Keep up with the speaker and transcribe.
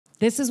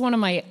This is one of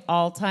my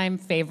all-time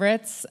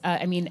favorites.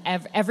 I mean,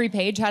 every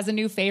page has a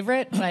new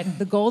favorite, but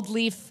the gold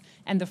leaf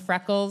and the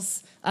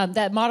freckles.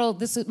 This model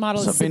is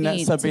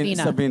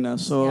Sabina.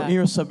 So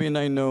here,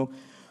 Sabina,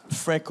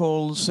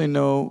 freckles,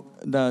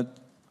 that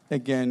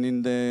again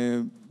in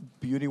the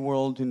beauty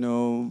world,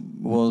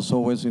 was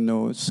always,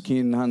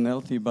 skin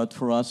unhealthy. But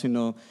for us,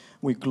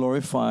 we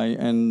glorify,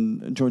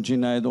 and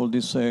Georgina had all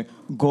these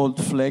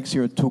gold flakes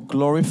here to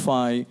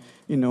glorify,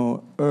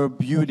 her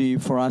beauty.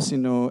 For us,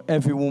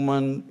 every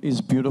woman is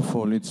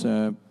beautiful. It's,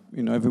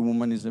 every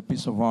woman is a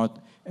piece of art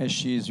as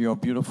she is. You're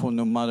beautiful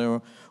no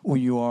matter who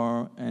you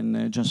are,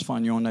 and just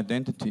find your own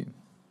identity.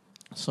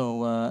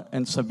 So,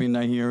 and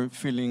Sabina here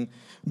feeling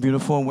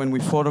beautiful. When we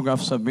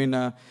photographed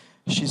Sabina,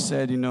 she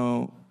said,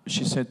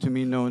 she said to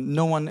me,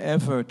 no one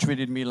ever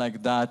treated me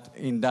like that,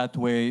 in that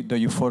way that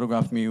you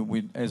photographed me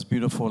with, as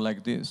beautiful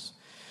like this.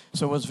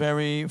 So it was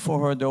very, for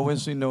her, they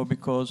always,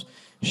 because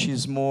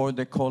she's more,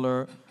 they call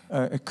her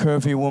a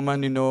curvy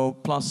woman,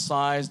 plus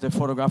size. They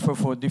photograph her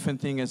for a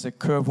different thing as a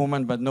curved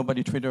woman, but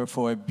nobody treated her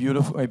for a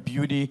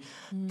beauty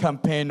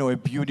campaign or a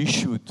beauty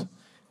shoot.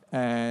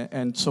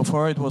 And so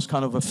for her, it was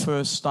kind of a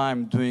first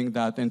time doing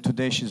that. And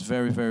today she's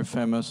very, very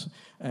famous,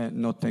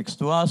 not thanks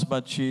to us,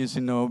 but she's,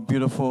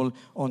 beautiful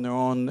on her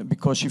own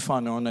because she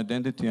found her own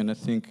identity. And I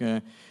think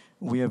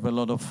we have a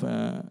lot of,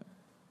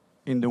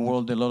 in the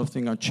world, a lot of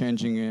things are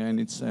changing,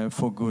 and it's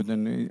for good,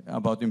 and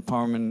about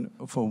empowerment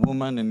for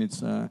women. And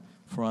it's,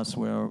 for us,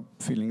 we're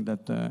feeling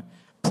that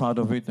proud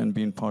of it and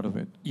being part of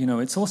it.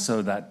 It's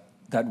also that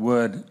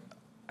word,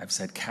 I've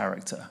said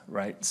character,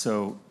 right?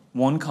 So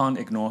one can't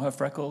ignore her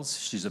freckles.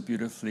 She's a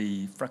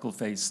beautifully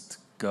freckle-faced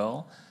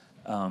girl.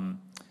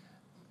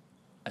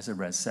 As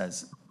Erez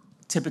says,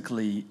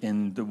 typically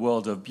in the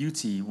world of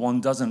beauty,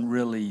 one doesn't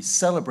really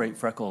celebrate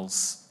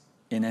freckles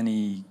in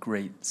any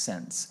great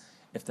sense.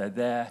 If they're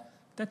there,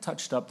 they're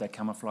touched up, they're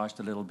camouflaged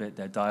a little bit,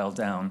 they're dialed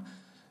down.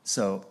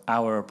 So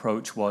our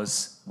approach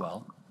was,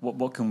 well,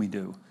 what can we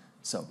do?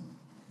 So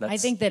I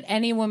think that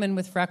any woman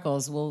with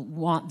freckles will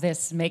want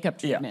this makeup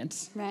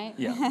treatment. Yeah. Right?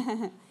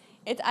 Yeah.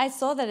 I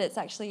saw that it's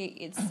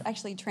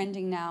actually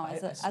trending now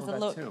as a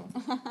look. Too.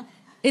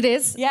 It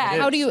is? Yeah.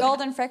 How do you...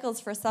 Golden freckles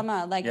for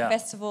summer, like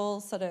festival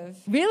sort of.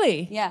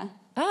 Really? Yeah.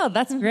 Oh,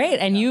 that's great.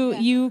 And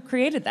you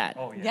created that.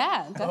 Oh, yeah.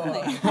 Yeah,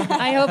 definitely.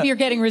 I hope you're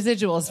getting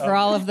residuals for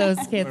all of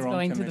those kids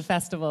going to the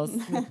festivals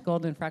with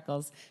golden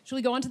freckles. Should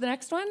we go on to the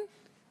next one?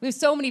 We have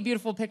so many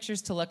beautiful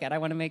pictures to look at. I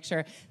want to make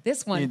sure.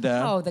 This one,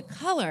 the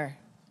color.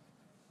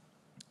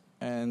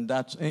 And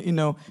that's,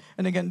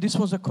 and again, this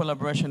was a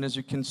collaboration, as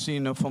you can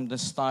see, from the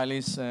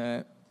stylist,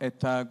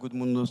 Eta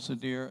Gudmundur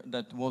Sudir,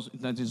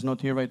 that is not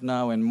here right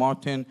now, and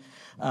Martin.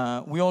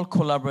 We all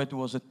collaborated. It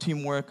was a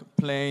teamwork,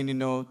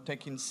 playing,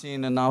 taking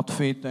scene and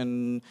outfit,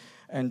 and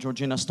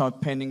Georgina started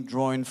painting,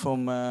 drawing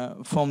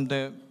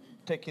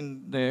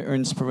taking her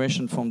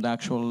inspiration from the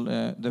actual,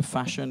 the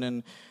fashion,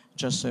 and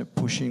just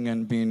pushing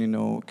and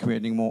being,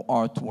 creating more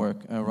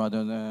artwork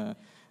rather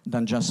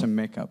than just a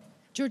makeup.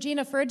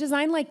 Georgina, for a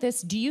design like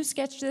this, do you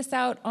sketch this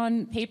out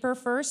on paper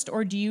first,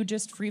 or do you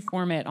just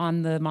freeform it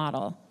on the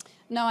model?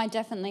 No, I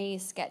definitely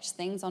sketch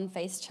things on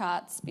face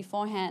charts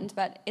beforehand,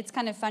 but it's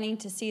kind of funny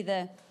to see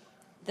the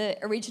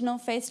original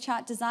face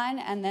chart design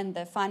and then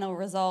the final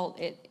result.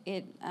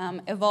 It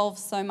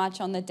evolves so much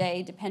on the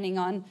day depending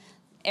on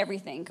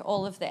everything,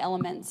 all of the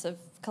elements of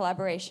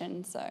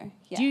collaboration. So,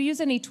 yeah. Do you use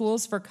any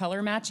tools for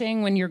color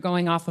matching when you're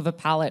going off of a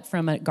palette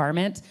from a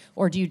garment,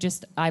 or do you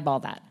just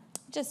eyeball that?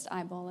 Just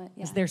eyeball it,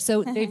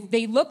 yeah.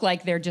 They look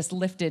like they're just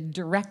lifted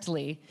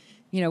directly,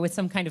 with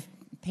some kind of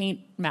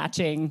paint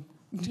matching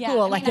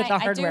tool, like at the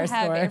hardware store.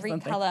 I do have or every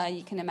something. color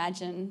you can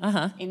imagine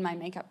in my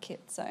makeup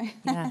kit. So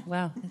yeah,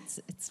 wow,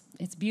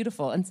 it's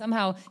beautiful, and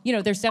somehow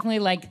there's definitely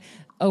like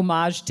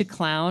homage to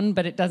clown,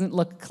 but it doesn't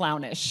look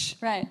clownish.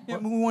 Right. Yeah,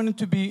 we want it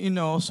to be,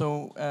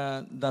 so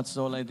that's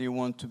the whole idea. We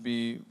want to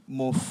be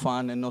more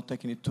fun and not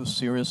taking it too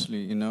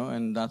seriously,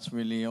 and that's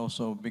really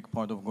also a big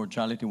part of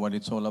Gorgiality, what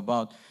it's all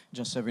about,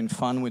 just having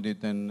fun with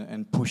it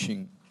and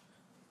pushing.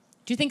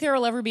 Do you think there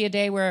will ever be a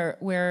day where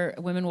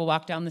women will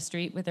walk down the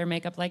street with their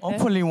makeup like this?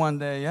 Hopefully one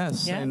day,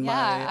 yes. Yeah,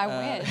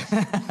 I wish.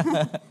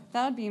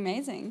 That would be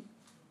amazing.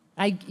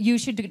 You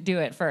should do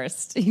it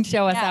first.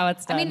 Show us how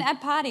it's done. I mean,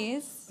 at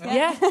parties.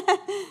 Yeah. I'll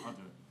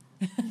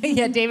do it.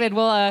 Yeah, David,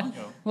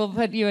 we'll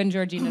put you in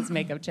Georgina's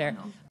makeup chair.